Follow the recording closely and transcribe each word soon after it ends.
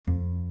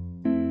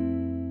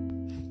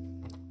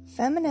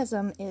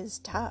Feminism is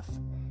tough,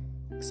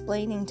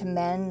 explaining to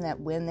men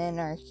that women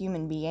are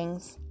human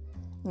beings,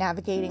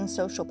 navigating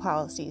social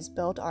policies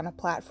built on a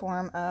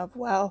platform of,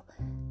 well,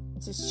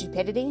 it's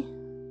stupidity.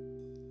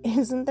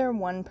 Isn't there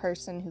one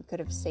person who could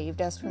have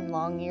saved us from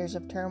long years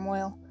of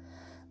turmoil?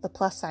 The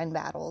plus-sign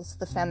battles,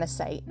 the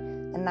femicide,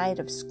 the night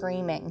of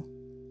screaming.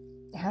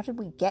 How did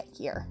we get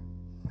here?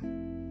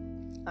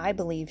 I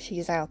believe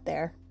she's out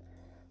there.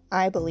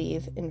 I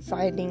believe in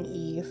finding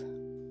Eve.